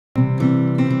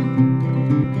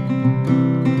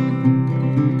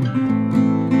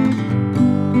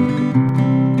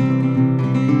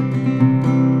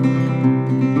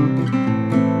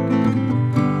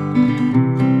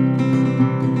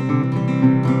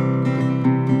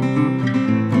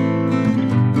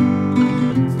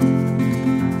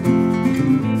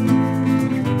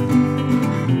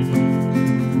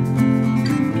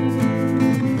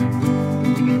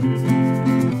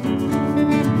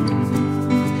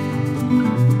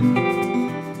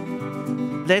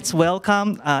let's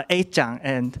welcome Hsieh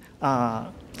and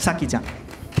Saki-chan.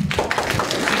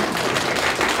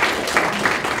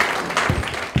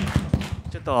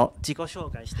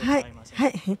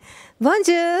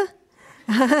 Bonjour.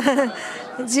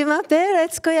 Je m'appelle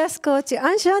Etsuko Yasukochi.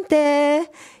 Enchanté.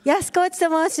 Yasukochi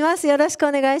と申します。よろしく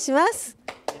お願いします。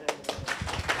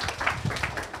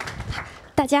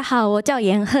大家好，我叫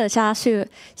岩鹤沙树。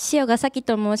塩がさき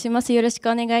と申します。よろし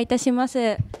くお願いいたしま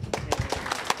す。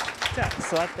じゃあ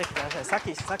座ってください。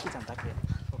さきちゃんだけ。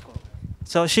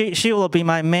So she will be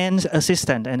my main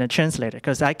assistant and a translator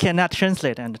because I cannot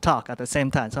translate and talk at the same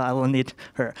time, so I will need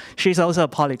her. She's also a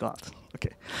polyglot.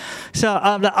 Okay. So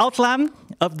the outline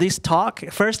of this talk,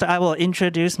 first I will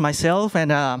introduce myself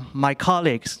and my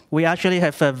colleagues. We actually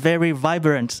have a very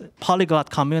vibrant polyglot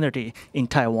community in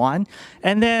Taiwan.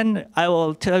 And then I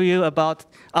will tell you about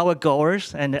our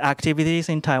goals and activities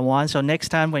in Taiwan. So next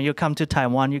time when you come to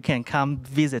Taiwan, you can come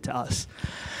visit us.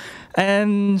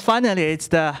 And finally, it's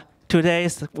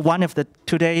one of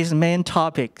today's main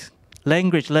topics,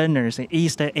 language learners in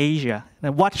East Asia.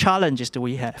 And what challenges do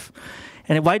we have?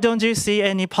 And why don't you see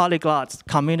any polyglot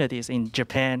communities in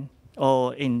Japan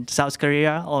or in South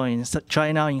Korea or in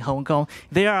China, in Hong Kong?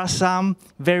 There are some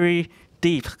very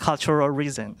deep cultural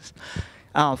reasons.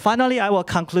 Finally, I will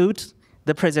conclude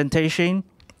the presentation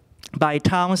by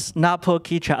Tom's Napo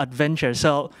Quechua adventure.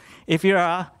 So if you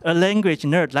are a language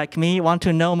nerd like me, want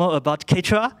to know more about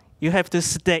Quechua, you have to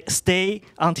stay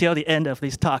until the end of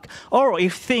this talk. Or if you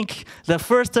think the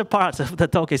first part of the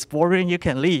talk is boring, you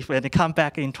can leave and come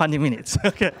back in 20 minutes.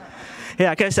 Okay.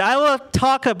 Yeah, because I will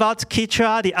talk about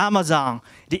Quechua, the Amazon,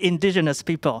 the indigenous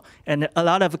people, and a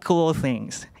lot of cool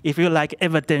things. If you like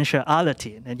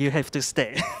evidentiality, then you have to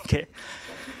stay. Okay.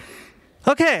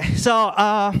 Okay, so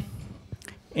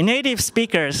native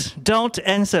speakers, don't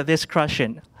answer this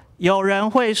question. 有人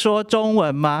会说中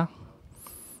文吗?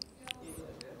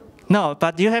 No,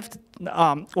 but you have to,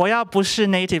 我要不是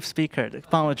native speaker 的，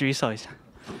帮我举手一下。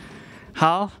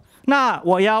好，那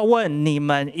我要问你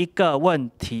们一个问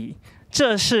题，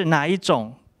这是哪一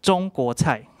种中国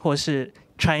菜，或是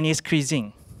Chinese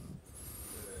cuisine？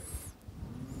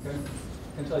 看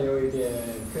起来有一点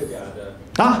客家的。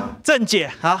啊，郑姐，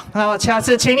好，那我下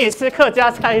次请你吃客家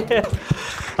菜。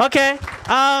Okay,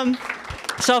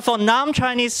 so for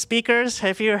non-Chinese speakers,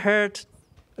 have you heard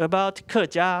about 客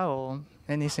家 or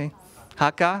anything?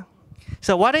 Hakka?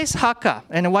 So what is Hakka?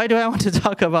 And why do I want to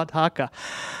talk about Hakka?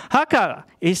 Hakka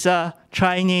is a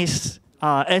Chinese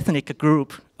ethnic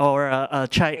group, or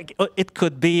it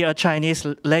could be a Chinese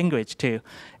language too.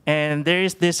 And there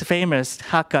is this famous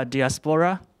Hakka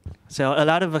diaspora. So a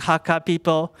lot of Hakka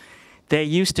people, they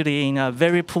used to be in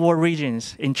very poor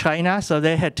regions in China, so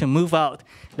they had to move out.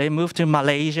 They moved to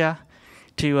Malaysia,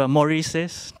 to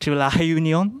Mauritius, to La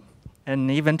Réunion,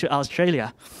 and even to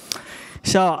Australia.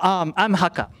 So I'm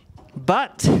Hakka,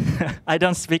 but I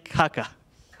don't speak Hakka.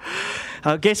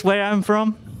 Guess where I'm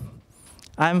from?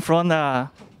 I'm from a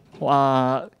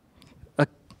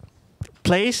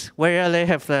place where they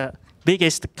have the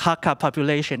biggest Hakka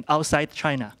population outside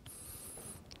China.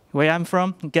 Where I'm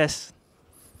from? Guess.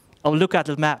 Oh, look at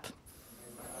the map.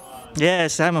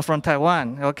 Yes, I'm from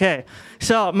Taiwan. Okay.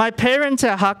 So my parents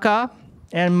are Hakka,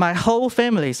 and my whole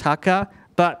family is Hakka,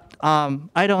 but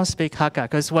I don't speak Hakka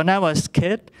because when I was a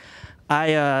kid,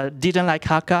 I didn't like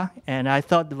Hakka, and I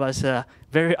thought it was a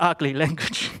very ugly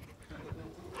language.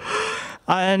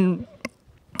 But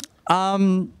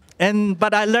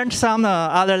I learned some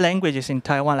other languages in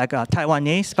Taiwan, like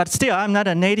Taiwanese, but still I'm not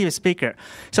a native speaker.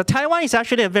 So Taiwan is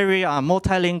actually a very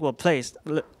multilingual place.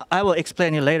 I will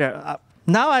explain it later.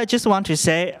 Now I just want to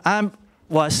say I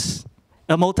was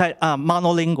a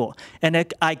monolingual, and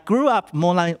I grew up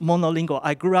monolingual.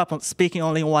 I grew up speaking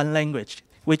only one language,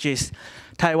 which is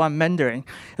Taiwan Mandarin.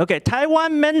 Okay,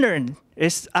 Taiwan Mandarin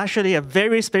is actually a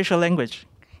very special language.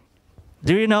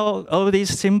 Do you know all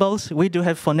these symbols? We do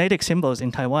have phonetic symbols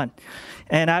in Taiwan.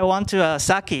 And I want to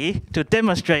Saki to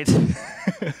demonstrate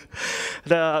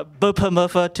the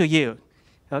bpmf to you.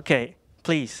 Okay,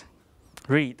 please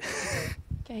read.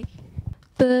 Okay.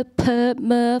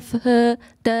 bpmf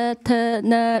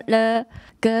dtnl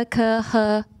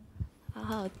gkh 然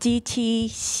后鸡七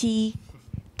西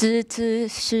之之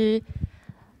师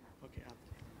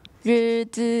日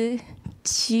之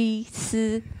七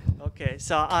思 Okay,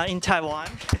 so in Taiwan,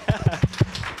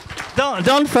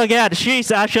 don't forget,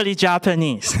 she's actually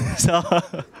Japanese. So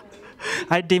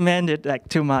I demanded like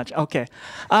too much. Okay,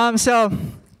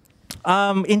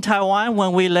 in Taiwan,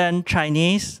 when we learn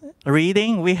Chinese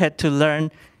reading, we had to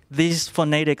learn these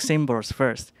phonetic symbols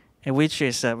first, which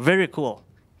is very cool.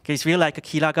 Because if you like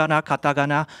hiragana,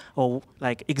 katakana, or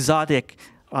like exotic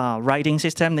writing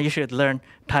system, then you should learn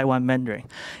Taiwan Mandarin.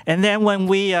 And then when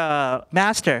we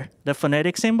master the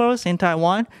phonetic symbols in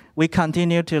Taiwan, we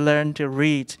continue to learn to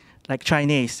read like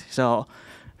Chinese. So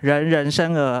人人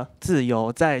生而自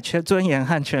由，在尊严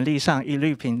和权利上一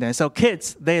律平等. So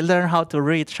kids, they learn how to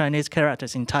read Chinese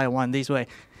characters in Taiwan this way.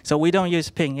 So we don't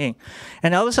use pinyin.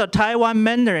 And also Taiwan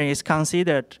Mandarin is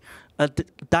considered a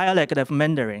dialect of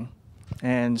Mandarin.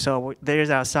 And so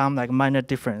there are some like minor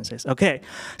differences. Okay,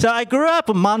 so I grew up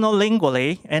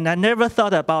monolingually, and I never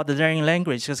thought about learning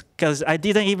language because I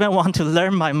didn't even want to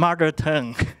learn my mother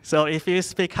tongue. So if you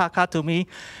speak Hakka to me,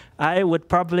 I would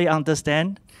probably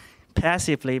understand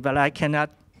passively, but I cannot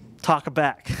talk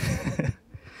back.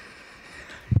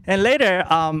 And later,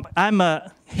 I'm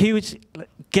a huge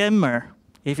gamer.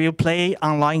 If you play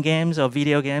online games or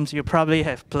video games, you probably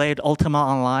have played Ultima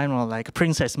Online or like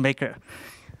Princess Maker.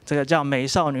 这个叫美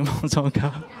少女梦中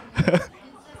歌.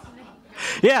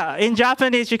 Yeah, in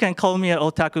Japanese, you can call me an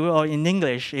otaku, or in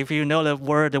English, if you know the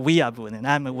word weeaboo, then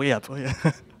I'm a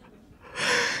weeaboo.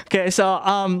 Okay, so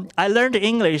I learned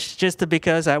English just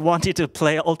because I wanted to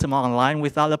play Ultima Online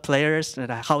with other players,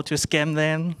 and how to scam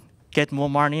them, get more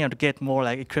money, and get more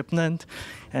like equipment,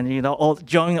 and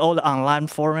join all the online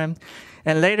forums.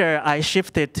 And later, I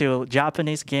shifted to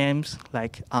Japanese games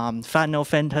like Final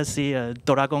Fantasy,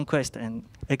 Dragon Quest, and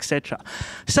etc.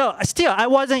 So still, I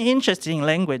wasn't interested in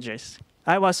languages.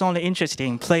 I was only interested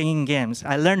in playing games.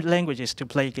 I learned languages to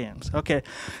play games. Okay,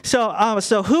 so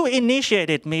who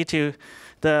initiated me to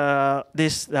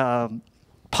this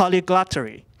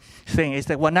polyglottery thing is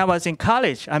that when I was in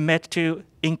college, I met two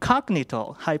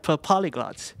incognito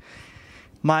hyper-polyglots.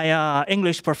 My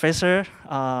English professor,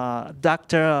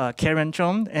 Dr. Karen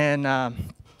Chung, and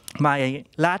my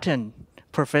Latin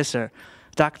professor,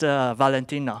 Dr.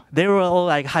 Valentino. They were all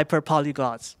like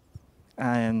hyper-polyglots.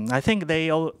 And I think they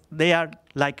are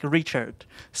like Richard,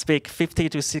 speak 50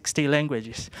 to 60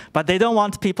 languages. But they don't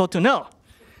want people to know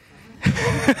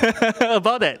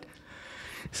about it.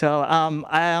 So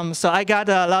I got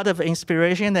a lot of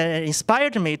inspiration that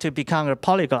inspired me to become a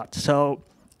polyglot. So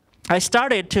I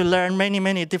started to learn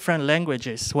many different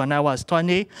languages when I was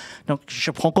 20. Donc,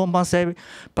 je commençais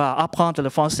par apprendre le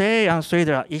français, ensuite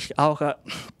ich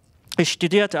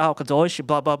studierte auch Deutsch,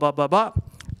 blah, blah, blah, blah, blah.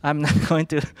 I'm not going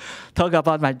to talk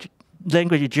about my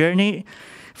language journey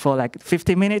for like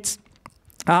 50 minutes.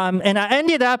 And I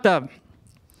ended up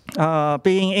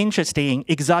being interested in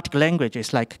exotic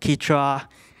languages like Quechua,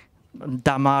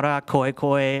 Damara,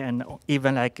 Khoekhoe, and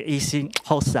even like Isi,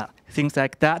 Hausa, things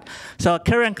like that. So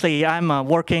currently, I'm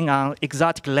working on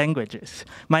exotic languages.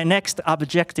 My next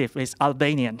objective is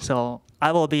Albanian. So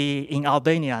I will be in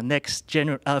Albania next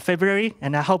February,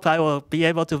 and I hope I will be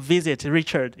able to visit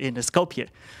Richard in Skopje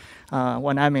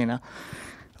when I'm in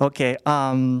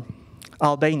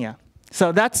Albania.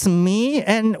 So that's me,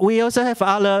 and we also have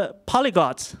other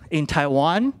polyglots in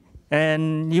Taiwan,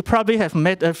 and you probably have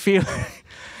met a few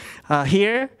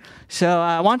here. So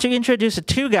I want to introduce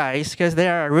two guys because they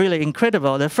are really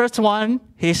incredible. The first one,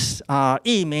 his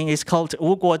艺名 is called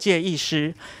无国界医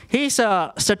师. He's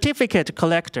a certificate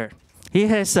collector. He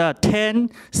has 10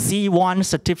 C1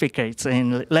 certificates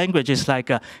in languages like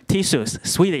Tisus,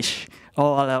 Swedish,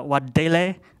 or what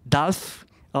Dele, Dalf,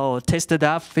 or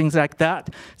Testedaf, things like that.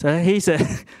 So he's a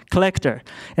collector,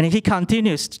 and he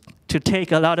continues to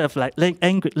take a lot of like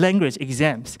language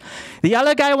exams. The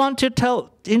other guy I want to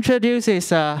introduce is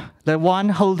the one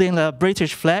holding the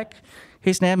British flag.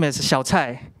 His name is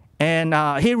Hsieh, and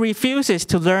he refuses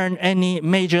to learn any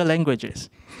major languages,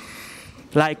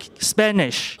 like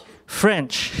Spanish,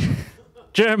 French,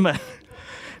 German,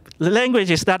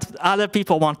 languages that other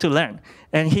people want to learn.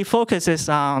 And he focuses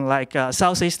on like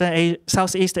Southeast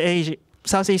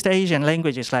Asian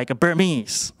languages like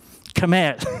Burmese,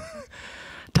 Khmer,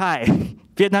 Thai,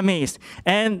 Vietnamese.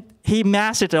 And he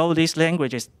mastered all these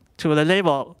languages to the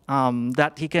level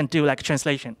that he can do like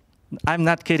translation. I'm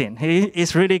not kidding. He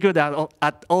is really good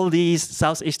at all these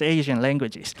Southeast Asian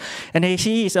languages. And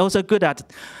he is also good at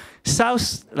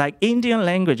like Indian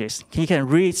languages. He can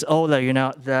read all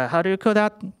the, how do you call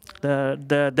that?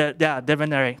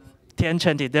 Devanagari.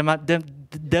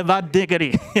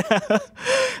 Devanagari.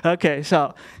 Okay,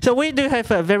 so we do have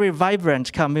a very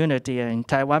vibrant community in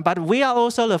Taiwan, but we are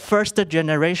also the first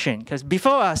generation, because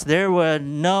before us there were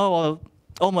no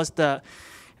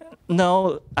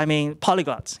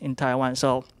polyglots in Taiwan,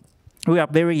 so we are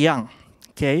very young,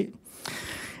 okay?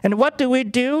 And what do we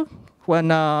do when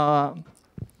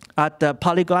at the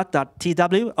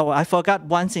Polyglot.tw? Oh, I forgot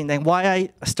one thing, and why I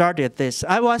started this.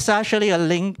 I was actually a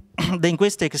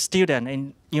linguistic student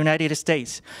in United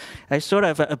States. I sort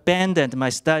of abandoned my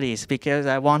studies because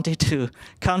I wanted to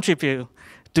contribute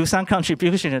do some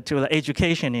contribution to the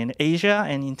education in Asia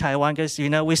and in Taiwan, because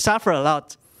we suffer a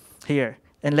lot here,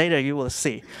 and later you will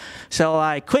see. So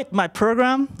I quit my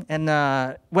program and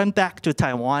went back to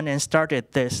Taiwan and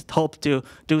started this, hope to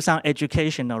do some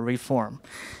educational reform.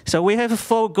 So we have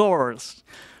 4 goals.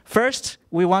 First,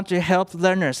 we want to help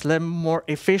learners learn more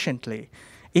efficiently,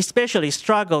 especially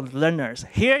struggled learners.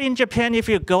 Here in Japan, if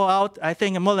you go out, I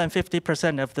think more than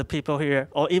 50% of the people here,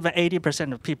 or even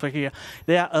 80% of people here,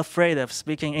 they are afraid of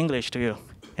speaking English to you.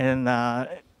 And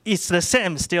it's the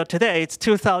same still today. It's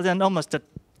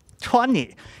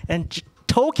 2020, and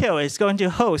Tokyo is going to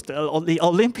host the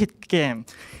Olympic game,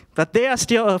 but they are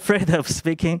still afraid of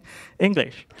speaking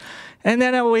English. And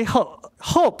then we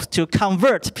hope to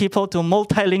convert people to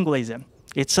multilingualism.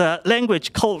 It's a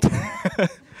language cult.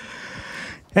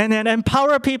 And then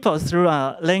empower people through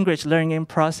a language learning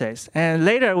process. And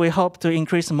later, we hope to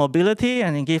increase mobility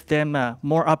and give them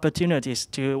more opportunities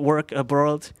to work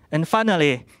abroad. And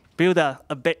finally, build a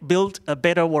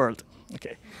better world.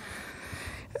 Okay.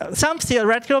 Some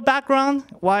theoretical background,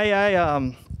 why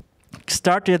I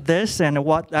started this and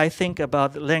what I think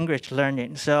about language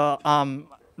learning. So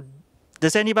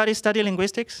does anybody study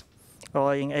linguistics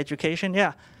or in education?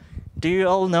 Yeah. Do you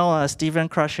all know Stephen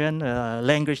Krashen,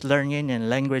 language learning and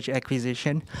language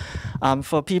acquisition?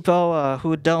 For people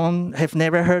who have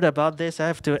never heard about this, I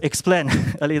have to explain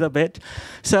a little bit.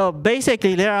 So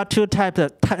basically, there are 2 types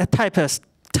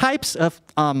of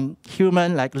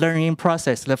human learning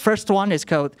process. The first one is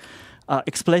called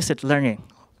explicit learning.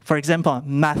 For example,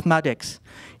 mathematics.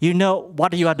 You know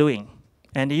what you are doing,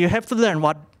 and you have to learn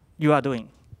what you are doing.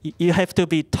 You have to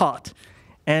be taught,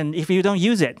 and if you don't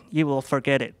use it, you will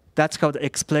forget it. That's called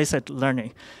explicit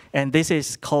learning. And this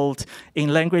is called,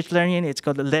 in language learning, it's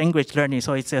called language learning,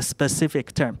 so it's a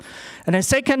specific term. And the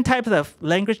second type of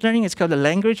language learning is called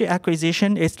language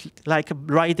acquisition. It's like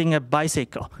riding a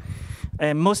bicycle.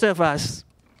 And most of us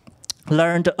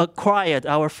acquired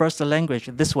our first language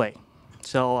this way.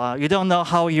 So you don't know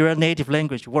how your native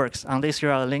language works unless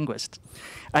you're a linguist.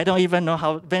 I don't even know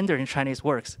how Mandarin Chinese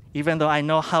works, even though I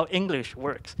know how English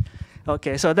works.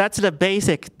 Okay, so that's the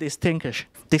basic distinction.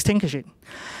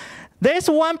 There's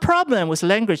one problem with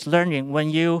language learning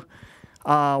when you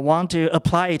want to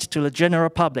apply it to the general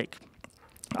public.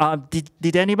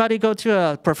 Did anybody go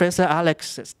to Professor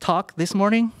Alex's talk this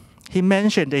morning? He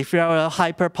mentioned if you're a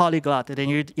hyper polyglot, then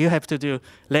you have to do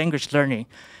language learning,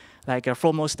 like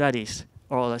formal studies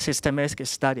or systematic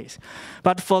studies.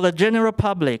 But for the general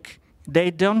public, they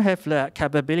don't have the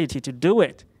capability to do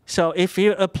it. So if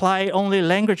you apply only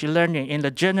language learning in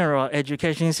the general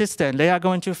education system, they are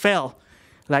going to fail,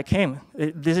 like him.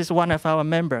 This is one of our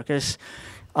members, because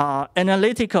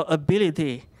analytical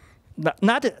ability,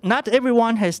 not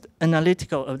everyone has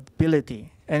analytical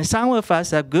ability. And some of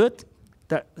us are good,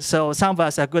 so some of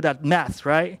us are good at math,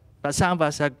 right? But some of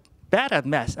us are bad at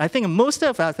math. I think most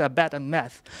of us are bad at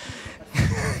math,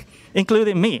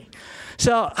 including me.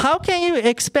 So how can you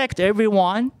expect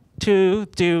everyone to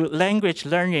do language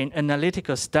learning,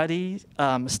 analytical studies?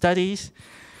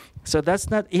 So that's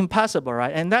not impossible,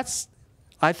 right? And that's,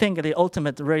 I think, the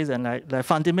ultimate reason, like the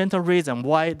fundamental reason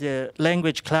why the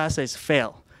language classes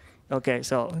fail. Okay,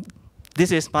 so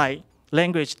this is my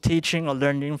language teaching or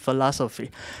learning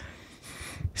philosophy.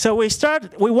 So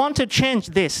we want to change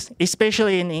this,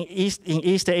 especially in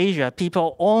East Asia.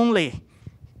 People only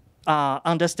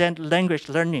understand language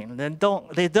learning. They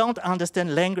don't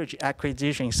understand language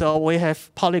acquisition. So we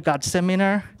have polyglot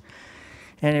seminar,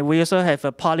 and we also have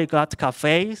a polyglot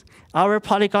cafe. Our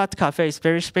polyglot cafe is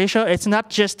very special. It's not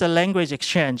just a language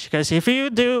exchange, because if you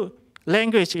do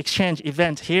language exchange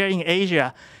event here in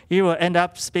Asia, you will end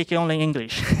up speaking only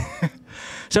English.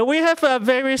 So we have a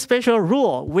very special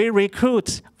rule. We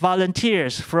recruit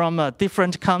volunteers from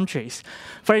different countries.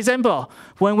 For example,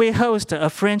 when we host a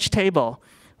French table,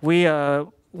 we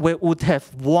would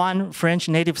have one French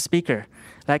native speaker.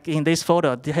 Like in this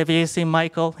photo, have you seen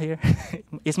Michael here?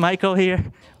 Is Michael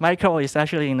here? Michael is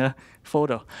actually in the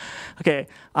photo. Okay,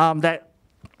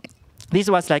 this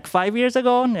was like 5 years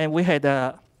ago, and we had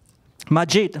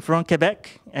Majid from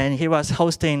Quebec, and he was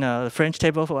hosting a French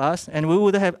table for us. And we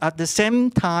would have, at the same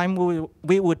time,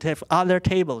 we would have other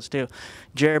tables too.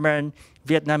 German,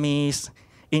 Vietnamese,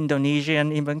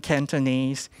 Indonesian, even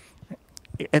Cantonese,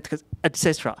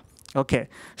 etc. Okay,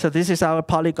 so this is our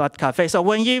Polyglot Cafe. So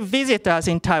when you visit us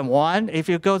in Taiwan, if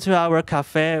you go to our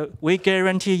cafe, we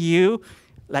guarantee you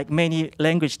like many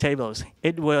language tables.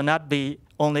 It will not be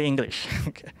only English.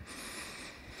 Okay.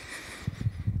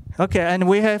 Okay, and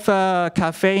we have a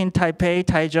cafe in Taipei,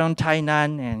 Taichung,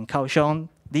 Tainan, and Kaohsiung.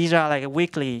 These are like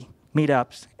weekly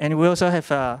meetups. And we also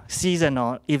have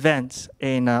seasonal events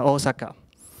in Osaka.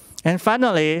 And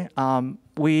finally,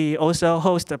 we also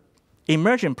host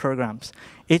immersion programs.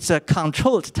 It's a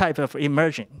controlled type of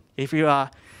immersion. If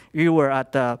you were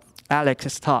at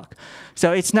Alex's talk.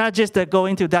 So it's not just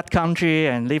going to that country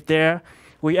and live there.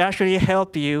 We actually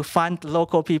help you find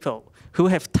local people who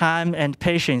have time and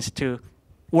patience to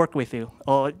work with you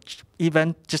or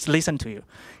even just listen to you.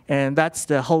 And that's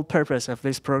the whole purpose of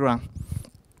this program.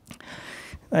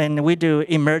 And we do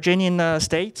immersion in the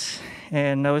States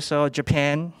and also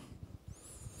Japan,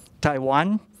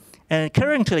 Taiwan. And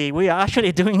currently, we are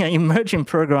actually doing an immersion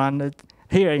program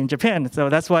here in Japan. So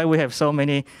that's why we have so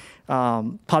many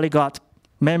polyglot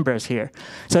members here.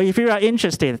 So if you are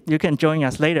interested, you can join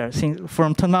us later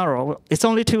from tomorrow. It's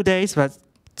only 2 days, but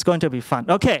it's going to be fun.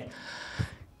 Okay.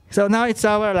 So now it's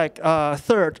our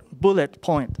third bullet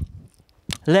point.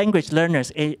 Language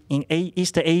learners in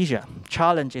East Asia,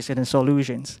 challenges and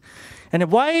solutions.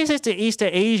 And why is it East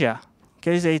Asia?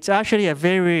 Because it's actually a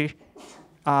very,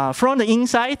 from the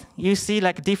inside, you see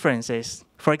like differences.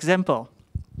 For example,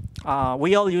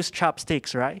 we all use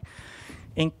chopsticks, right?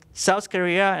 In South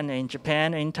Korea and in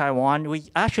Japan and in Taiwan, we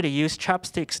actually use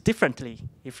chopsticks differently,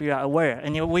 if you are aware.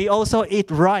 And we also eat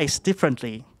rice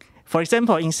differently. For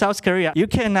example, in South Korea, you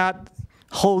cannot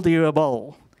hold your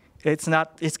bowl.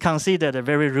 It's considered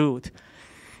very rude.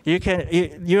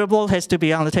 Your bowl has to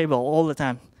be on the table all the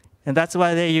time. And that's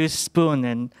why they use spoon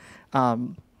and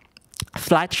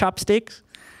flat chopsticks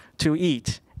to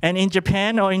eat. And in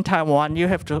Japan or in Taiwan, you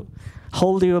have to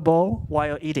hold your bowl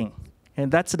while eating.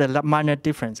 And that's the minor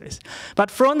differences. But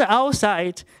from the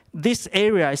outside, this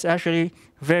area is actually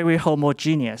very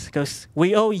homogeneous because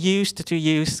we all used to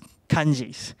use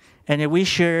kanjis. And we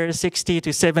share 60 to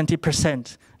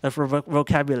 70% of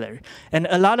vocabulary. And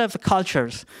a lot of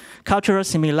cultural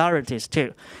similarities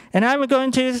too. And I'm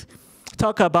going to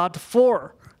talk about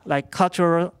 4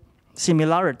 cultural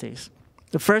similarities.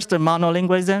 The first, the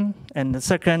monolingualism, and the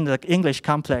second, the English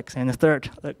complex, and the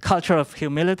third, the culture of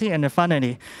humility, and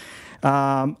finally,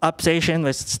 obsession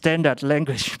with standard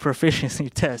language proficiency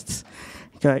tests.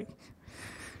 Okay.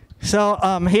 So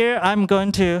here I'm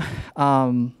going to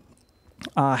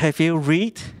have you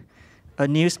read a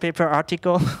newspaper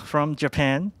article from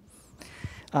Japan.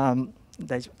 Can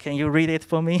you read it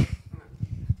for me?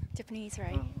 Japanese,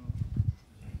 right?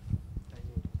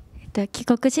 帰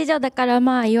国子女だから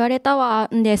言われたわ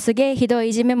んですげえひど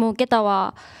いいじめも受けた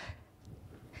わ。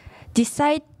実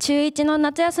際中1の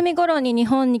夏休み頃に日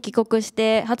本に帰国し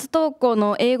て初登校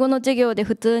の英語の授業で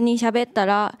普通に喋った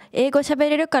ら英語喋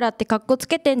れるからってカッコつ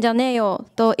けてんじゃねえよ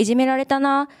といじめられた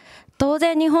な。当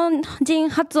然日本人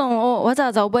発音をわざ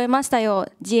わざ覚えましたよ、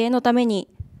自衛のために。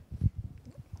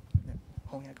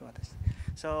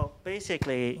So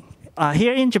basically,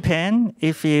 here in Japan,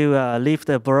 if you lived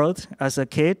abroad as a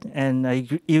kid and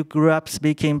you grew up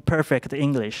speaking perfect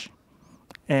English,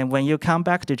 and when you come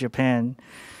back to Japan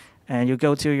and you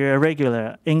go to your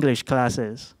regular English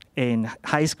classes in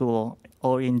high school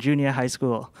or in junior high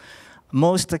school,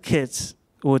 most kids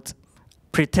would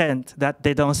pretend that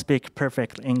they don't speak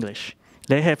perfect English.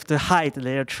 They have to hide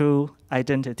their true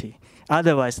identity.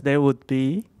 Otherwise, they would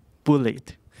be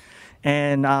bullied.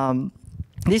 And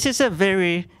this is a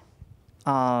very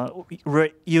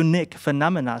unique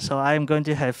phenomena. So I'm going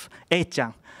to have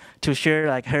Ei-chan to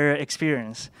share her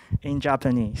experience in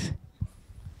Japanese.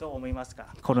 どう思いますか？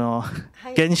この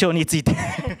現象について。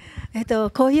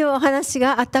こういうお話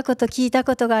があったこと聞いた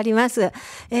ことがあります。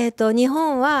日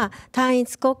本は単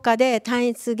一国家で単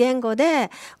一言語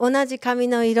で同じ髪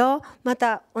の色ま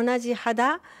た同じ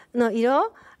肌の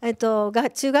色が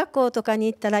中学校とかに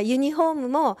行ったらユニフォーム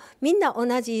もみんな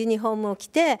同じユニフォームを着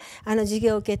て授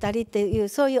業を受けたりっていう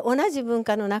そういう同じ文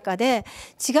化の中で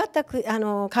違った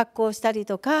格好をしたり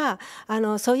とか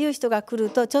そういう人が来る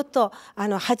とちょっと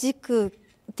弾く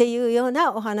っていうよう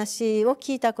なお話を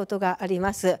聞いたことがあり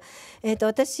ます。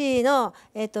私の、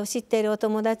知っているお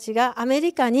友達がアメ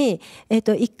リカに、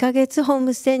1ヶ月ホー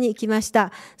ムステイに行きました。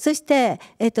そして、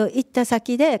行った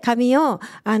先で髪を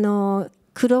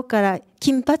黒から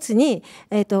金髪に、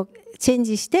チェン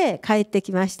ジして帰って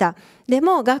きました。で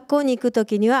も学校に行く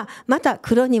時にはまた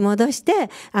黒に戻して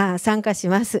参加し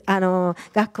ます。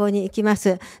学校に行きま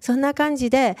す。そんな感じ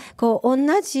で同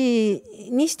じ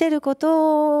にしてるこ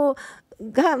と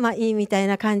がいいみたい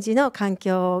な感じの環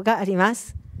境がありま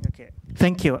す。Okay.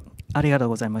 Thank you. ありがとう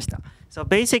ございました。So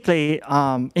basically,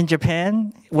 in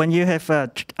Japan, when you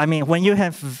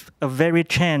have a very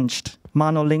changed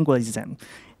monolingualism,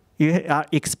 you are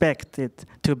expected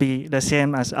to be the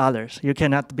same as others. You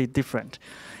cannot be different.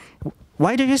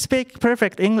 Why do you speak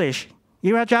perfect English?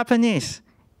 You are Japanese.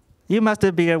 You must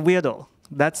be a weirdo.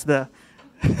 That's the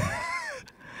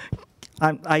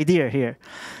idea here.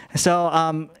 So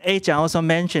A-chan also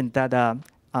mentioned that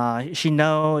she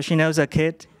knows a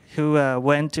kid who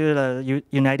went to the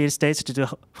United States to do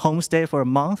homestay for a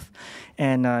month,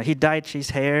 and he dyed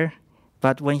his hair.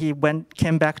 But when he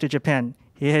came back to Japan,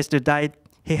 he had to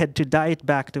dye it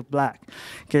back to black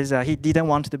because he didn't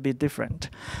want to be different.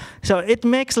 So it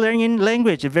makes learning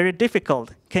language very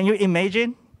difficult. Can you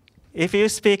imagine? If you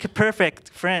speak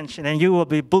perfect French, then you will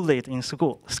be bullied in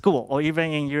school or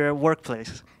even in your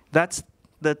workplace. That's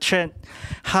the trend,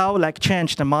 how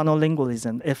change the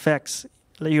monolingualism affects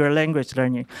your language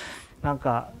learning. なん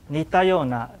か似たよう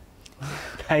な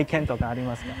体験とかあり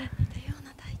ますか？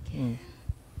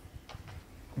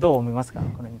どう思いますか？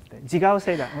これについて。違う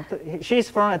世代。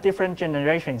She's from a different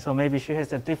generation, so maybe she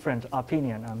has a different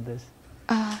opinion on this.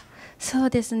 そう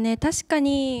ですね、確か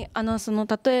に例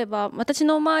えば私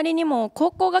の周りにも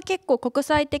高校が結構国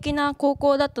際的な高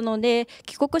校だったので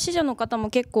帰国子女の方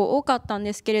も結構多かったん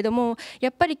ですけれども、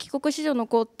やっぱり帰国子女の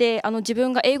子って自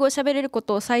分が英語を喋れるこ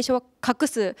とを最初は隠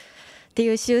すって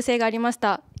いう習性がありまし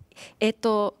た。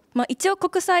一応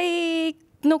国際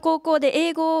の高校で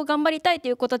英語を頑張りたいと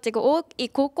いう子たちが多い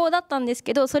高校だったんです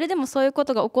けど、それでもそういうこ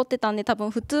とが起こってたんで、多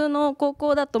分普通の高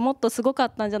校だともっとすごか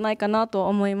ったんじゃないかなと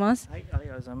思います。はい、ありが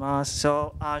とうございます。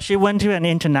So she went to an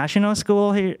international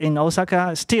school here in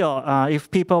Osaka. Still, if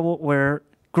people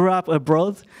grew up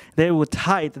abroad, they would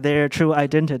hide their true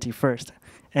identity first.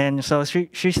 And so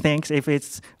she thinks if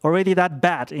it's already that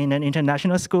bad in an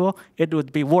international school, it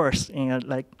would be worse in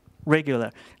a regular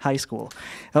high school.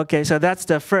 Okay, so that's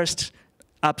the first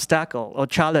obstacle or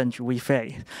challenge we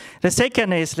face. The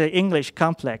second is the English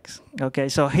complex. Okay,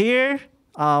 so here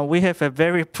we have a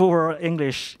very poor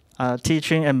English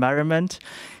teaching environment.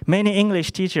 Many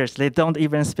English teachers, they don't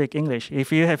even speak English.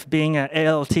 If you have been an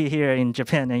ALT here in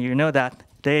Japan and you know that,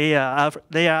 they are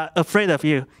afraid of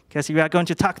you because you are going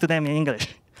to talk to them in English.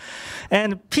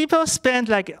 And people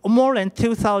spend more than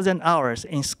 2,000 hours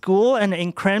in school and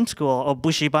in cram school or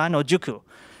bushiban or juku.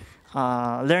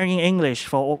 Learning English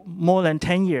for more than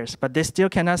 10 years, but they still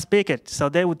cannot speak it. So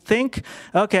they would think,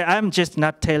 okay, I'm just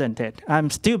not talented. I'm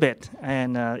stupid,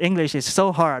 and English is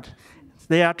so hard.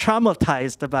 They are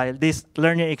traumatized by this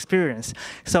learning experience.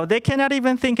 So they cannot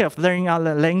even think of learning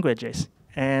other languages,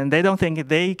 and they don't think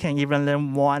they can even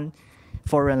learn one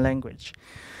foreign language.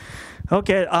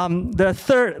 Okay, the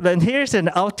third, then here's an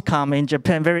outcome in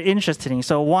Japan, very interesting.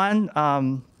 So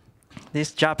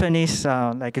this Japanese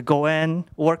Goen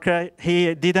worker,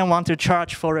 he didn't want to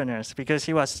charge foreigners because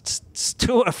he was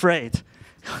too afraid.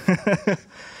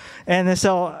 And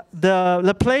so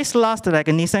the place lost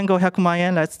 2,500万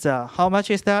yen. That's how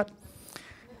much is that?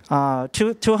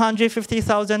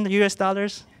 250,000 US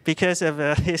dollars because of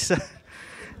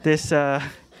this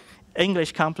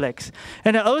English complex.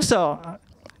 And also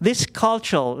this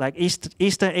culture,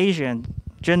 Eastern Asian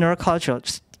general culture,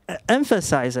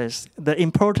 emphasizes the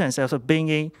importance of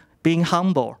being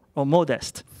humble or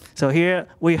modest. So here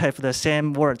we have the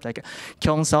same word like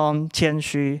kyungsong,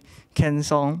 qianshu,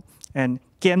 kensong, and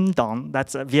kiemdong.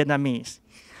 That's Vietnamese.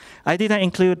 I didn't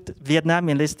include Vietnam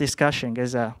in this discussion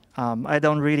because I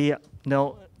don't really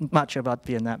know much about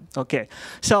Vietnam. Okay,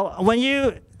 so when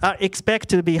you expect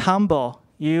to be humble,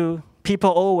 people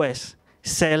always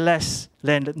say less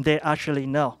than they actually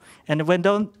know. And when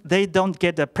they don't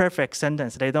get the perfect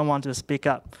sentence, they don't want to speak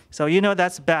up. So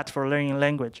that's bad for learning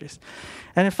languages.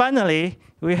 And finally,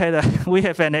 we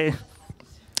have a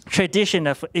tradition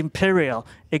of imperial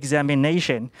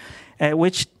examination,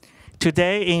 which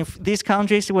today in these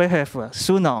countries we have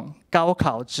Sunong,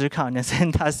 Gaokao, Zhikao, and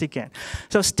Sentasiken.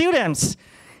 So students,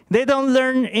 they don't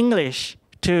learn English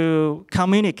to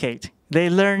communicate. They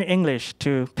learn English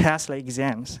to pass the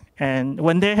exams. And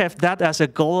when they have that as a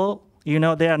goal,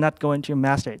 they are not going to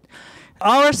master it.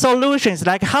 Our solutions,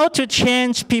 like how to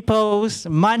change people's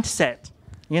mindset,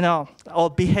 or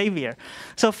behavior.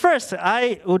 So first,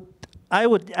 I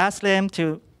would ask them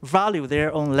to value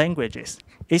their own languages,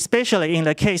 especially in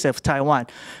the case of Taiwan.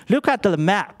 Look at the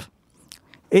map.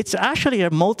 It's actually a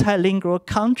multilingual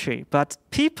country, but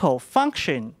people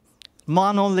function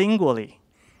monolingually.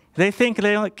 They think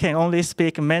they can only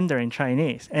speak Mandarin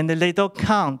Chinese, and they don't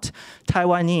count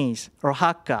Taiwanese or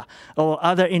Hakka or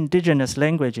other indigenous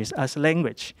languages as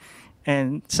language.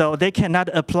 And so they cannot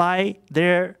apply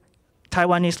their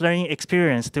Taiwanese learning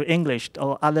experience to English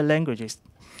or other languages.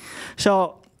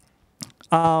 So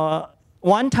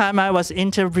one time I was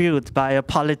interviewed by a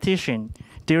politician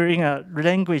during a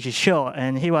language show,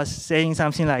 and he was saying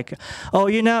something like, oh,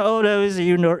 all those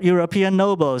European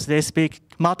nobles, they speak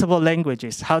multiple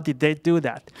languages. How did they do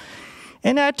that?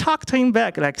 And I talked to him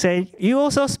back, like say, you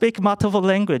also speak multiple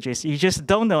languages. You just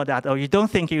don't know that, or you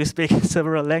don't think you speak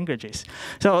several languages.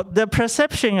 So the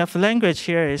perception of language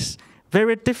here is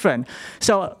very different.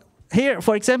 So here,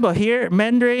 for example, here,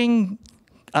 Mandarin,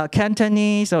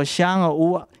 Cantonese, or Xiang, or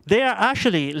Wu, they are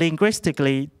actually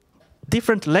linguistically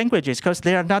different languages because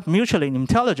they are not mutually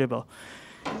intelligible.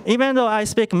 Even though I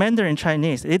speak Mandarin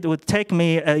Chinese, it would take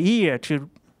me a year to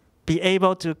be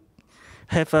able to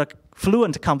have a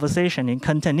fluent conversation in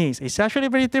Cantonese. It's actually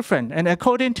very different. And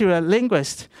according to a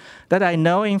linguist that I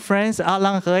know in France,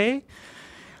 Alain Rey,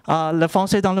 Le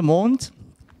Français dans le Monde,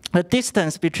 the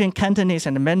distance between Cantonese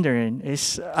and Mandarin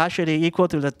is actually equal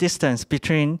to the distance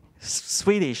between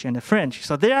Swedish and French.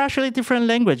 So they are actually different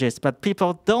languages, but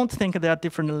people don't think they are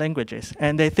different languages,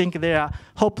 and they think they are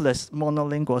hopeless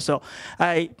monolingual. So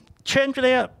I changed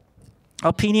their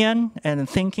opinion and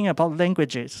thinking about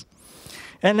languages.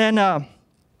 And then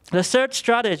the third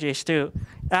strategy is to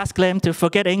ask them to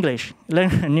forget English,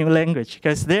 learn a new language,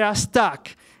 because they are stuck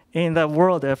in the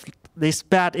world of this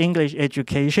bad English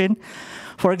education.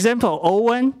 For example,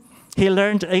 Owen, he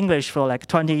learned English for like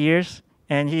 20 years,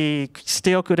 and he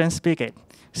still couldn't speak it.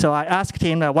 So I asked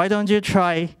him, why don't you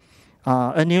try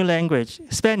a new language,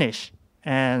 Spanish,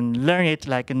 and learn it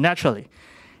like naturally.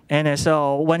 And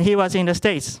so when he was in the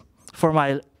States for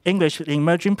my English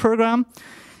immersion program,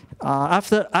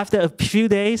 after a few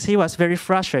days, he was very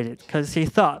frustrated because he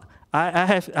thought, I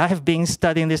have been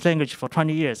studying this language for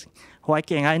 20 years. Why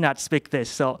can I not speak this?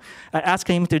 So I asked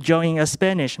him to join a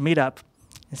Spanish meetup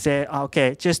and say,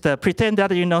 okay, just pretend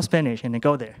that you know Spanish and then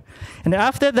go there. And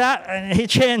after that, he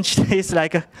changed his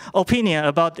opinion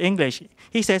about English.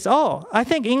 He says, oh, I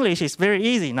think English is very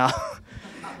easy now.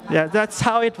 Yeah, that's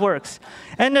how it works.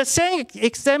 And the same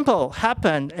example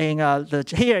happened in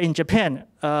here in Japan.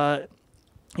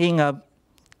 In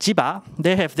Chiba,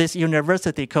 they have this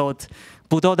university called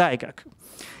Budo Daigak.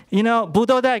 You know,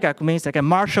 Budo Daigak means like a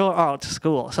martial arts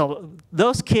school. So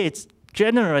those kids,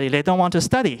 generally, they don't want to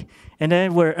study. And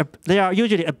they are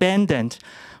usually abandoned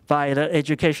by the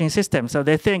education system. So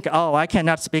they think, oh, I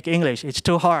cannot speak English. It's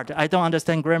too hard. I don't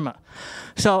understand grammar.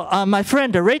 So my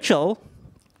friend Rachel,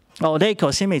 or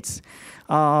Reiko Shimizu,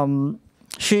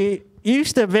 she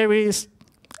used a very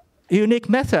unique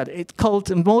method. It's called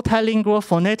multilingual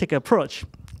phonetic approach.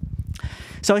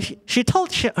 So she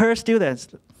told her students,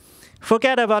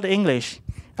 forget about English.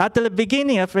 At the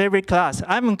beginning of every class,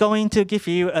 I'm going to give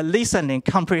you a listening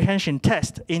comprehension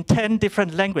test in 10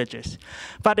 different languages.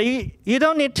 But you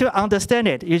don't need to understand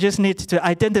it. You just need to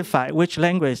identify which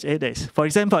language it is. For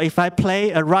example, if I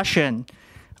play a Russian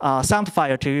sound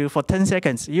file to you for 10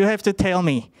 seconds, you have to tell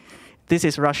me this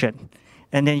is Russian.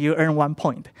 And then you earn 1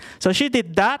 point. So she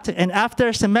did that, and after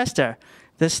a semester,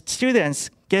 the students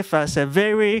gave us a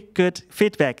very good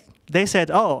feedback. They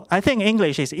said, oh, I think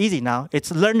English is easy now,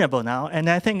 it's learnable now, and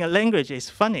I think language is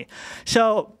funny.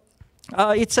 So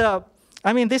this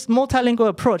multilingual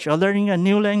approach of learning a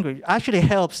new language actually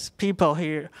helps people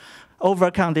here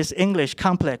overcome this English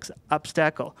complex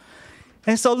obstacle.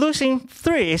 And solution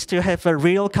 3 is to have a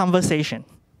real conversation.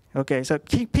 Okay, so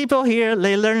people here,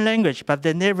 they learn language, but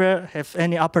they never have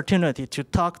any opportunity to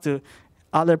talk to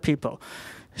other people.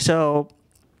 So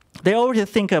they always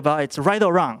think about it's right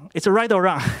or wrong. It's right or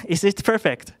wrong. Is it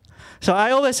perfect? So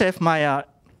I always have my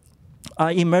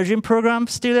immersion program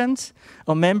students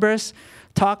or members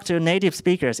talk to native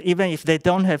speakers, even if they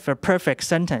don't have a perfect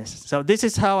sentence. So this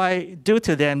is how I do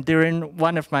to them during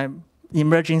one of my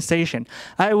immersion sessions.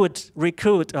 I would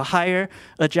recruit or hire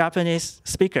a Japanese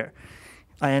speaker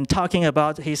and talking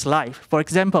about his life. For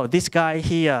example, this guy,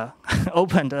 he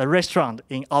opened a restaurant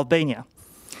in Albania.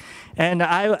 And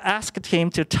I asked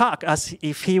him to talk as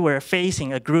if he were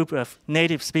facing a group of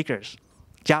native speakers,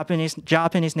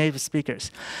 Japanese native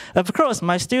speakers. Of course,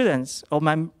 my students or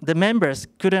the members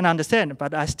couldn't understand,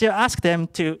 but I still asked them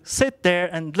to sit there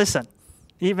and listen,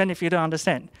 even if you don't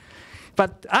understand.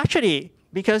 But actually,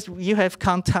 because you have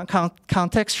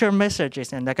contextual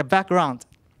messages and like a background,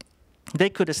 they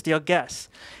could still guess.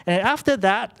 And after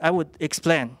that, I would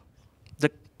explain the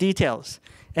details.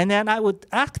 And then I would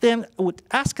ask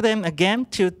them again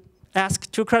to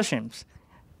ask 2 questions.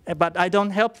 But I don't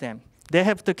help them. They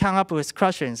have to come up with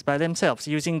questions by themselves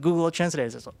using Google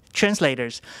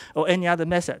translators or any other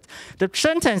method. The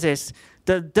sentences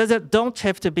don't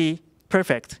have to be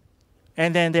perfect.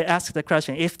 And then they ask the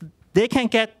question. If they can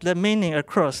get the meaning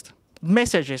across,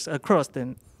 messages across,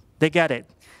 then they get it.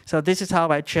 So this is how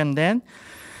I train them.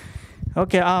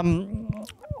 Okay,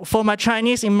 for my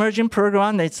Chinese immersion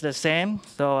program, it's the same.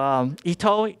 So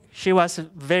Ito, she was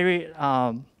very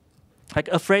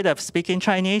afraid of speaking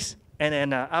Chinese, and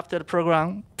then after the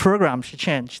program, she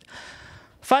changed.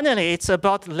 finally, it's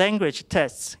about language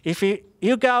tests. If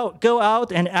you go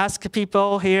out and ask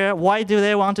people here, why do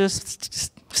they want to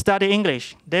study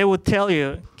English? They would tell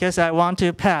you, because I want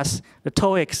to pass the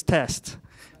TOEIC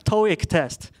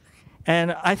test.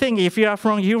 And I think if you are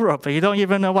from Europe, you don't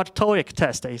even know what TOEIC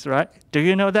test is, right? Do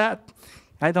you know that?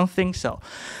 I don't think so.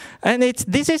 And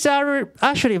this is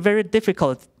actually very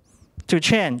difficult to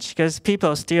change because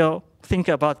people still think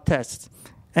about tests.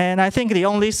 And I think the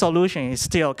only solution is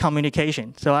still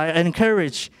communication. So I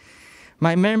encourage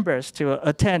my members to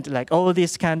attend like all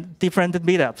these kind of different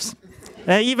meetups,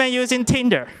 even using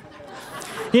Tinder.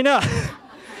 You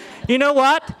know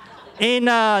what? In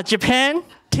Japan,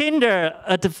 Tinder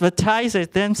advertises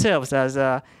themselves as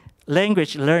a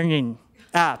language learning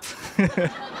app.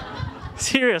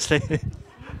 Seriously.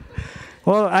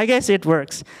 Well, I guess it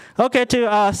works. Okay,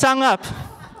 to sum up,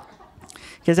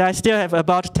 because I still have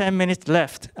about 10 minutes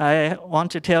left, I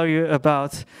want to tell you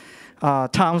about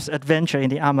Tom's adventure in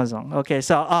the Amazon. Okay,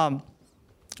 so I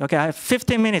have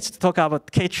 15 minutes to talk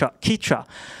about Quechua.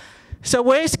 So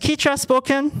where is Quechua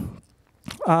spoken?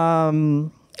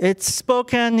 It's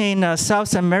spoken in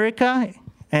South America,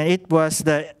 and it was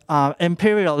the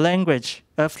imperial language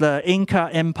of the Inca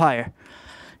Empire.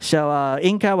 So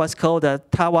Inca was called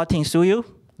Tawatinsuyu.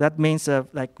 That means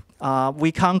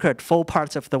we conquered 4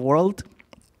 parts of the world.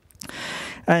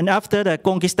 And after the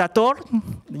conquistador,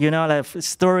 like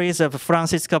stories of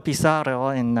Francisco Pizarro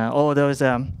and all those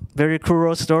very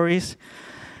cruel stories,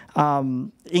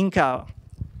 Inca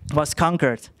was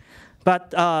conquered.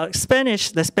 But the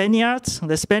Spanish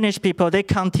people, they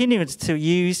continued to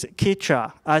use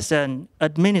Quechua as an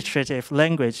administrative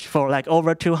language for like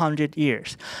over 200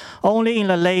 years. Only in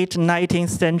the late 19th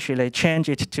century, they changed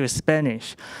it to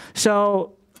Spanish.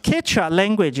 So Quechua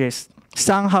languages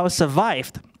somehow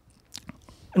survived.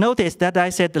 Notice that I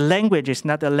said the language is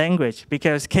not a language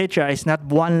because Quechua is not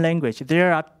one language.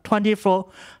 There are 24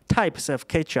 types of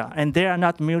Quechua, and they are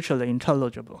not mutually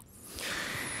intelligible.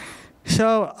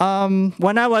 So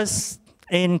when I was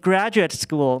in graduate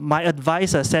school, my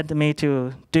advisor sent me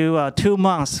to do 2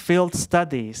 months field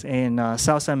studies in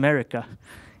South America.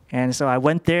 And so I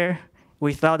went there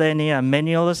without any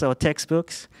manuals or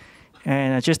textbooks,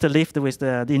 and just lived with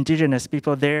the indigenous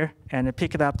people there and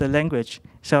picked up the language.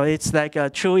 So it's like a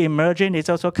true immersion. It's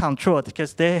also controlled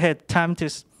because they had time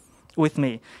with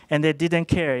me, and they didn't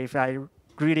care if I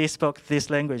really spoke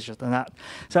this language or not.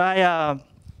 So I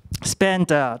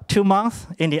spent 2 months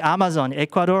in the Amazon,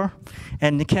 Ecuador,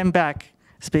 and came back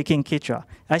speaking Quechua.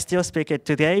 I still speak it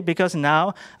today because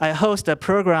now I host a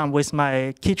program with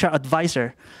my Quechua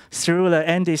advisor through the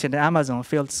Andes and the Amazon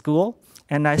Field School,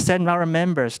 and I send our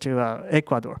members to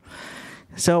Ecuador.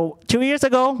 So 2 years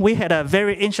ago, we had a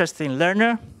very interesting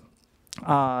learner,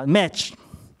 Mitch.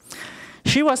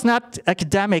 She was not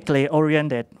academically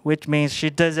oriented, which means she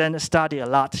doesn't study a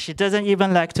lot. She doesn't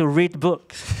even like to read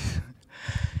books.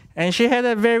 And she had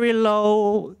a very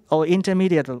low or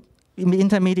intermediate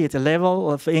level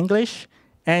of English,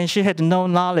 and she had no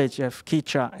knowledge of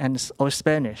Quechua or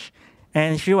Spanish.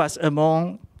 And she was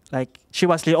she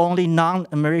was the only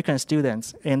non-American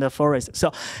student in the forest.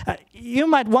 So you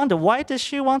might wonder, why does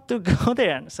she want to go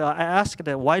there? So I asked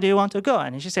her, why do you want to go?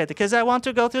 And she said, because I want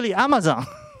to go to the Amazon.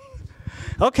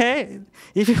 Okay,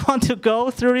 if you want to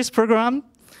go through this program,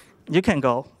 you can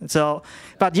go.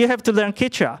 But you have to learn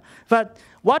Quechua. But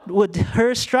what would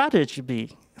her strategy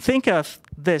be? Think of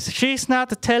this. She's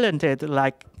not talented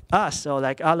like us or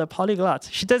like other polyglots.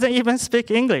 She doesn't even speak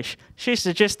English.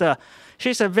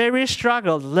 She's a very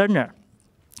struggled learner.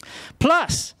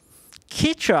 Plus,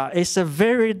 Quechua is a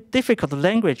very difficult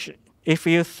language if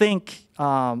you think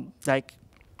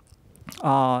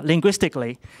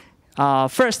linguistically.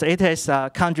 First, it has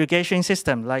a conjugation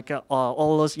system like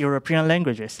all those European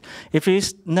languages. If you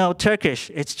know Turkish,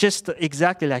 it's just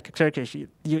exactly like Turkish.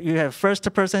 You have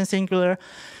first person singular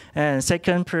and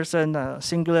second person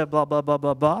singular, blah, blah, blah,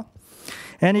 blah, blah.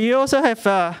 And you also have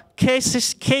a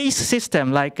case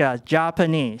system like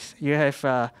Japanese. You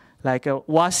have like a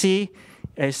wasi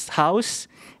as house,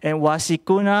 and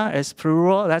wasikuna as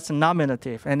plural, that's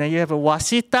nominative. And then you have a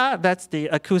wasita, that's the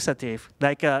accusative,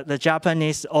 like the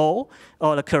Japanese o,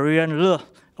 or the Korean l,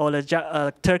 or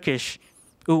the Turkish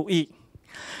ui.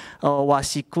 Or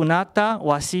wasikunata,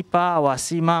 wasipa,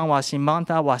 wasiman,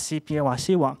 wasimanta, wasipia,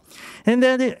 wasiwan.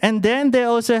 And then they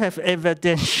also have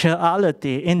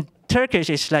evidentiality. In Turkish,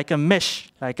 it's like a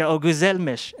mesh, like a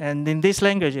güzelmiş. And in this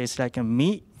language, it's like a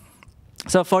mi.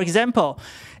 So for example,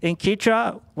 in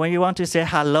Quechua, when you want to say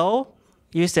hello,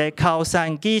 you say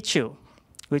Kaohsiung,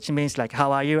 which means like,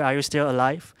 how are you? Are you still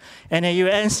alive? And then you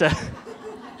answer.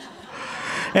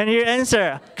 And you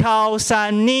answer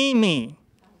Kaohsiung,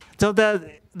 So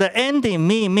the ending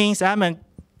me means I'm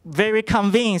very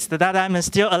convinced that I'm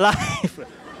still alive.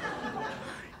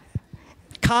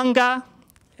 Kanga,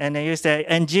 and then you say,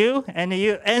 and you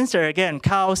answer again,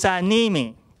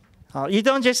 Kaohsiung. You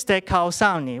don't just say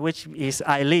Kaohsiung, which is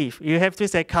I live. You have to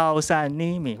say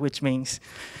Kaohsiung, which means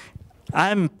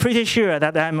I'm pretty sure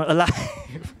that I'm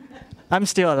alive. I'm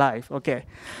still alive, okay.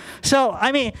 So,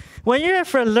 I mean, when you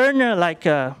have a learner like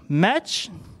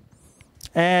Match,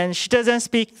 and she doesn't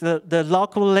speak the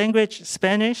local language,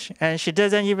 Spanish, and she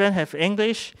doesn't even have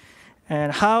English,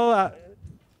 and how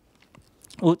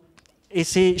is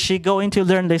she going to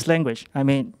learn this language? I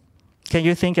mean, can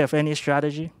you think of any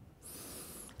strategy?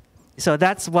 So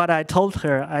that's what I told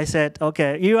her. I said,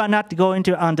 okay, you are not going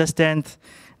to understand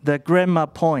the grammar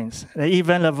points,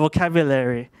 even the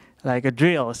vocabulary, like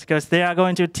drills, because they are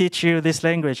going to teach you this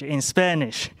language in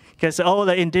Spanish, because all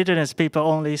the indigenous people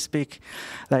only speak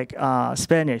like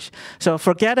Spanish. So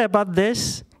forget about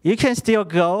this. You can still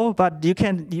go, but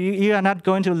you are not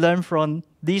going to learn from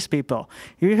these people.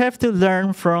 You have to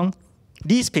learn from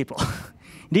these people.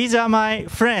 These are my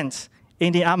friends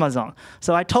in the Amazon.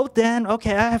 So I told them,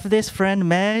 okay, I have this friend,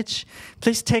 Madge.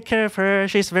 Please take care of her.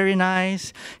 She's very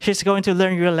nice. She's going to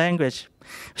learn your language.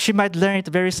 She might learn it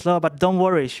very slow, but don't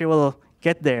worry, she will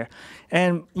get there.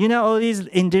 And you know, all these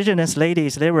indigenous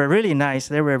ladies, they were really nice.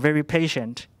 They were very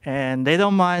patient, and they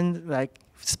don't mind like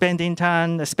spend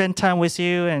time with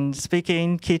you and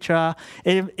speaking Quechua.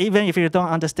 Even if you don't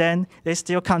understand, they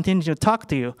still continue to talk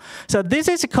to you. So this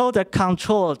is called a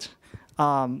controlled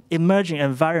emerging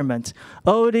environment.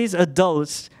 All these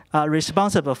adults are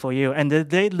responsible for you, and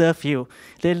they love you.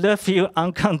 They love you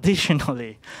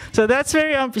unconditionally. So that's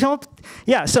very,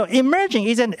 yeah, so emerging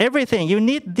isn't everything. You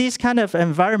need this kind of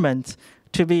environment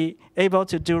to be able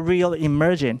to do real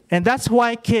emerging. And that's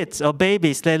why kids or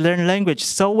babies, they learn language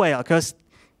so well, because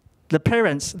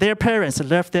their parents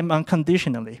love them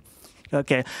unconditionally.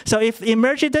 Okay, so if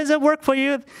emerging doesn't work for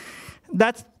you,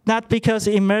 that's not because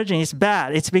emerging is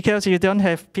bad. It's because you don't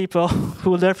have people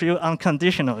who love you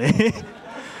unconditionally.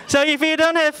 So if you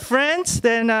don't have friends,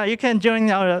 then you can join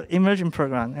our immersion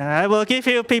program. And I will give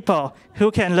you people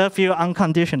who can love you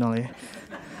unconditionally.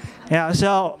 Yeah,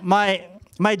 so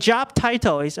my job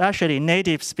title is actually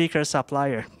native speaker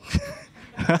supplier.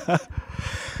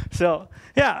 So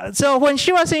yeah, so when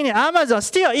she was in the Amazon,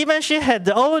 still, even she had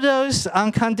all those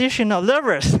unconditional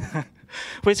lovers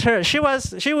with her. She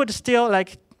would still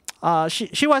like,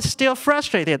 she was still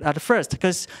frustrated at first,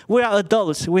 because we are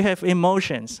adults, we have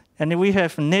emotions, and we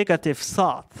have negative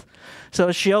thoughts.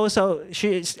 So she also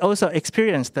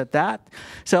experienced that.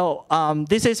 So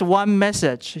this is one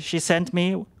message she sent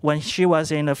me when she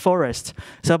was in the forest.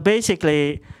 So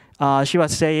basically, she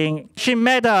was saying she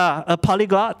met a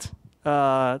polyglot,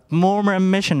 Mormon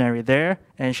missionary there,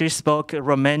 and she spoke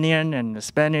Romanian and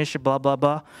Spanish, blah, blah,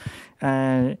 blah.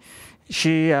 And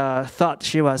she thought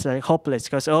she was like hopeless,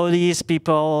 because all these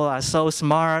people are so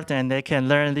smart and they can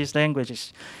learn these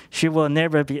languages. She will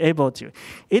never be able to.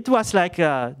 It was like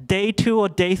day 2 or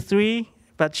day 3,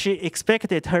 but she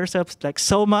expected herself like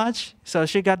so much, so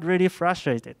she got really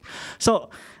frustrated. So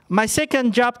my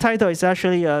second job title is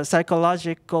actually a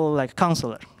psychological like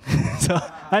counselor. So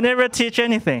I never teach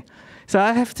anything. So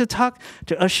I have to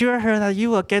assure her that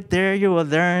you will get there, you will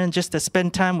learn, just to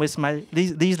spend time with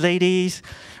these ladies,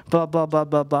 blah, blah, blah,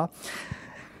 blah, blah.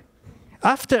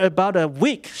 After about a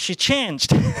week, she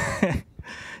changed.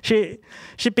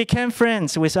 She became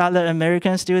friends with other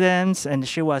American students, and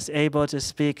she was able to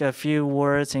speak a few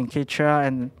words in Quechua,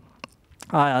 and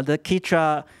the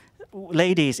Quechua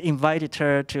ladies invited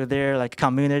her to their like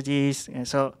communities, and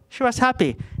so she was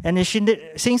happy. And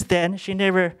since then, she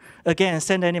never again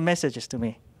sent any messages to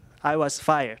me. I was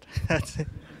fired.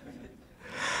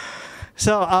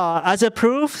 So as a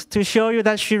proof to show you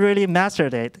that she really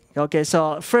mastered it, okay,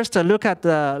 so first look at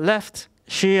the left.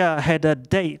 She had a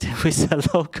date with a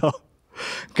local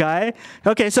guy.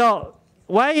 Okay, so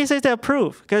why is it a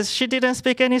proof? Because she didn't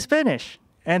speak any Spanish,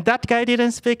 and that guy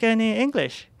didn't speak any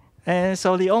English. And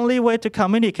so the only way to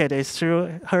communicate is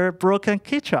through her broken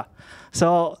Quechua.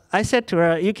 So I said to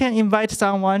her, you can invite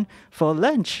someone for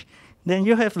lunch. Then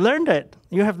you have learned it.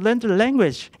 You have learned the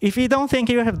language. If you don't think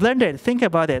you have learned it, think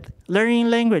about it. Learning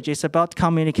language is about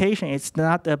communication. It's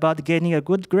not about getting a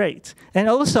good grade. And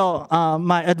also,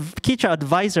 my Quechua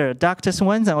advisor, Dr.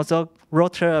 Swenson, also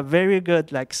wrote her a very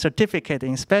good like certificate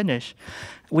in Spanish.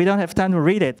 We don't have time to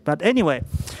read it. But anyway,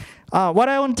 what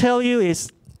I want to tell you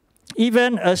is,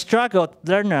 even a struggled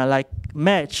learner like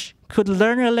Mitch could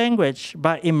learn a language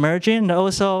by emerging, and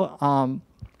also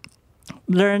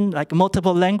learn like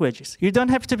multiple languages. You don't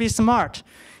have to be smart.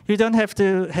 You don't have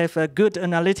to have a good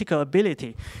analytical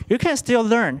ability. You can still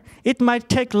learn. It might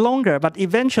take longer, but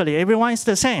eventually everyone is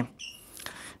the same.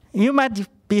 You might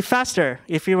be faster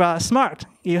if you are smart.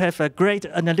 You have a great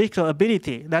analytical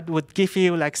ability that would give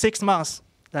you like 6 months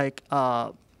like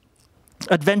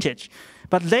advantage.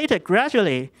 But later,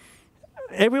 gradually,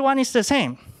 everyone is the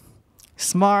same.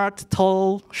 Smart,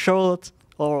 tall, short,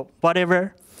 or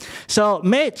whatever. So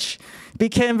Mitch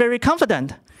became very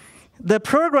confident. The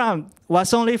program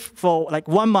was only for like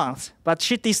 1 month, but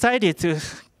she decided to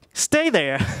stay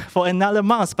there for another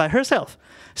month by herself.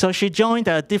 So she joined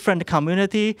a different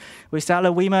community with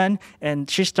other women, and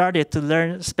she started to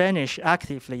learn Spanish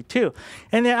actively too.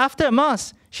 And then after a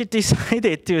month, she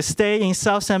decided to stay in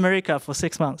South America for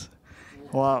 6 months.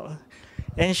 Wow.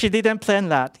 And she didn't plan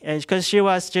that because she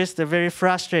was just very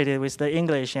frustrated with the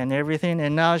English and everything,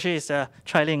 and now she's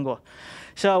trilingual.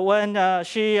 So when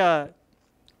she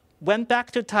went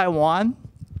back to Taiwan,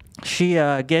 she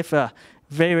gave a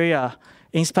very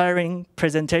inspiring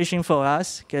presentation for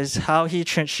us, because how she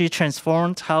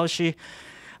transformed, how she,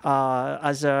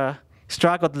 as a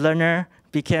struggled learner,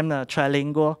 became a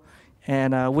trilingual,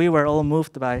 and we were all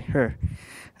moved by her.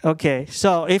 Okay,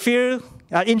 so if you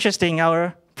are interested in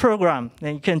our program,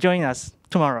 then you can join us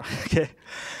tomorrow.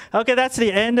 Okay, that's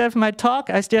the end of my talk.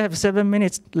 I still have 7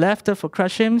 minutes left for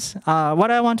questions.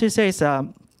 What I want to say is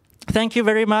thank you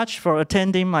very much for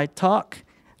attending my talk.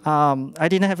 I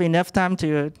didn't have enough time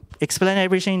to explain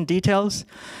everything in details,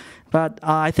 but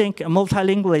I think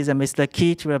multilingualism is the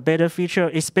key to a better future,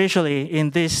 especially in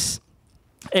this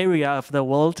area of the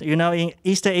world. You know, in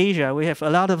East Asia, we have a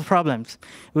lot of problems.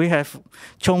 We have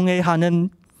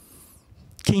총애하는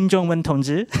김정은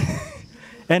동지,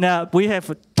 and we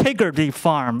have Tiger Bee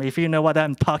Farm, if you know what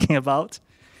I'm talking about.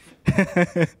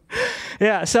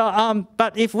 Yeah, so,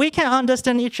 but if we can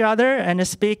understand each other and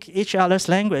speak each other's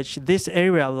language, this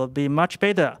area will be much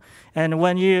better. And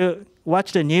when you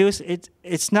watch the news,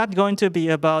 it's not going to be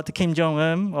about Kim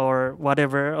Jong-un or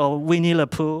whatever, or Winnie the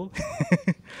Pooh.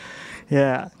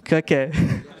 Yeah, okay.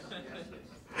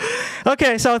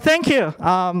 Okay, so thank you.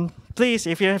 Please,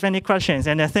 if you have any questions,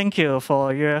 and thank you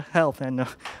for your help and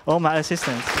all my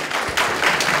assistance.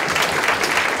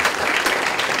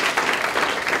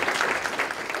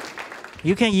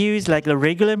 You can use like the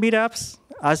regular meetups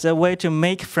as a way to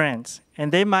make friends,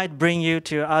 and they might bring you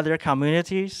to other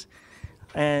communities,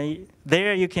 and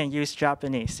there you can use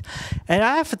Japanese. And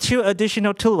I have 2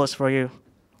 additional tools for you.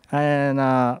 And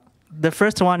the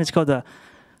first one is called the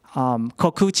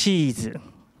Koku Cheese.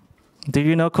 Do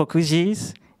you know Koku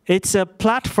Cheese? It's a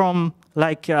platform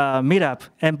like Meetup,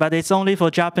 but it's only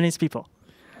for Japanese people.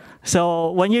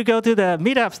 So when you go to the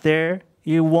meetups there,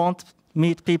 you won't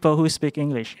meet people who speak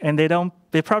English, and they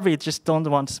probably just don't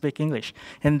want to speak English.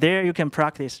 And there you can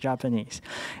practice Japanese.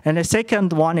 And the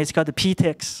second one is called the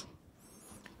PTX.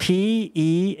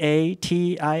 P-E-A-T-I-X.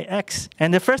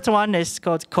 And the first one is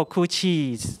called Koku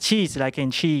Cheese. Cheese like in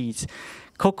cheese.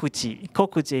 Kokuchi.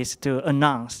 Kokuchi is to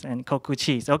announce, and Koku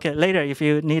Cheese. Okay, later if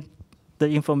you need the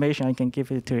information, I can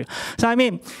give it to you. So I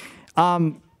mean,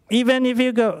 even if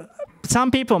you go,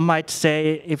 some people might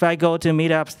say, if I go to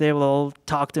meetups, they will all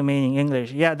talk to me in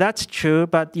English. Yeah, that's true,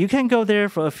 but you can go there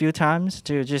for a few times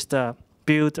to just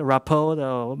build a rapport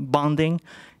or bonding,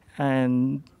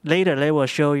 and later they will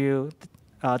show you,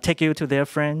 take you to their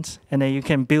friends, and then you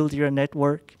can build your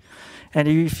network. And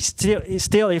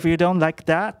if you don't like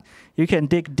that, you can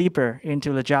dig deeper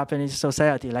into the Japanese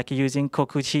society, like using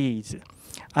Koku Cheese.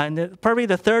 And probably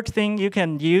the third thing you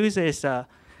can use is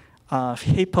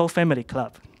Hippo Family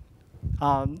Club.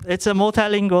 It's a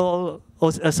multilingual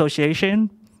association,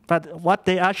 but what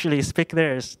they actually speak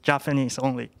there is Japanese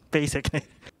only, basically.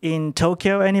 In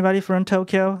Tokyo, anybody from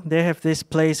Tokyo, they have this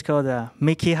place called the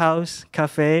Mickey House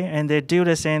Cafe, and they do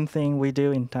the same thing we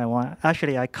do in Taiwan.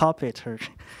 Actually, I copied her.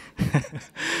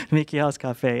 Mickey House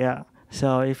Cafe, yeah.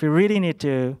 So if you really need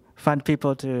to find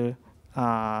people to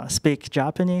speak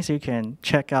Japanese, you can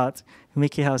check out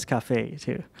Mickey House Cafe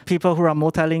too. People who are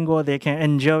multilingual, they can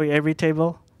enjoy every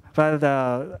table, but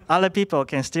other people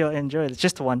can still enjoy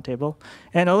just one table.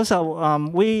 And also,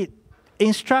 we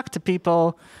instruct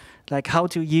people like how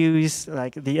to use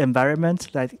like the environment.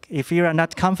 Like if you are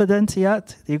not confident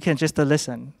yet, you can just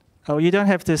listen. Oh, you don't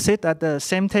have to sit at the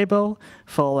same table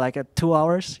for like 2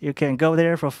 hours. You can go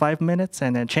there for 5 minutes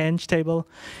and then change table.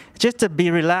 Just to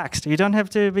be relaxed. You don't have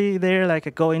to be there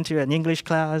like go into an English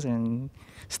class and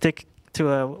stick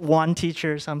to one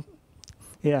teacher.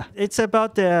 Yeah, it's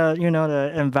about the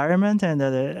the environment and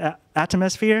the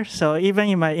atmosphere. So even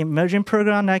in my immersion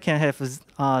program, I can have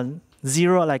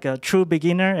zero, like a true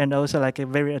beginner, and also like a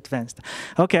very advanced.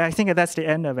 Okay, I think that's the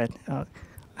end of it.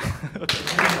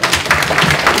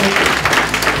 Okay.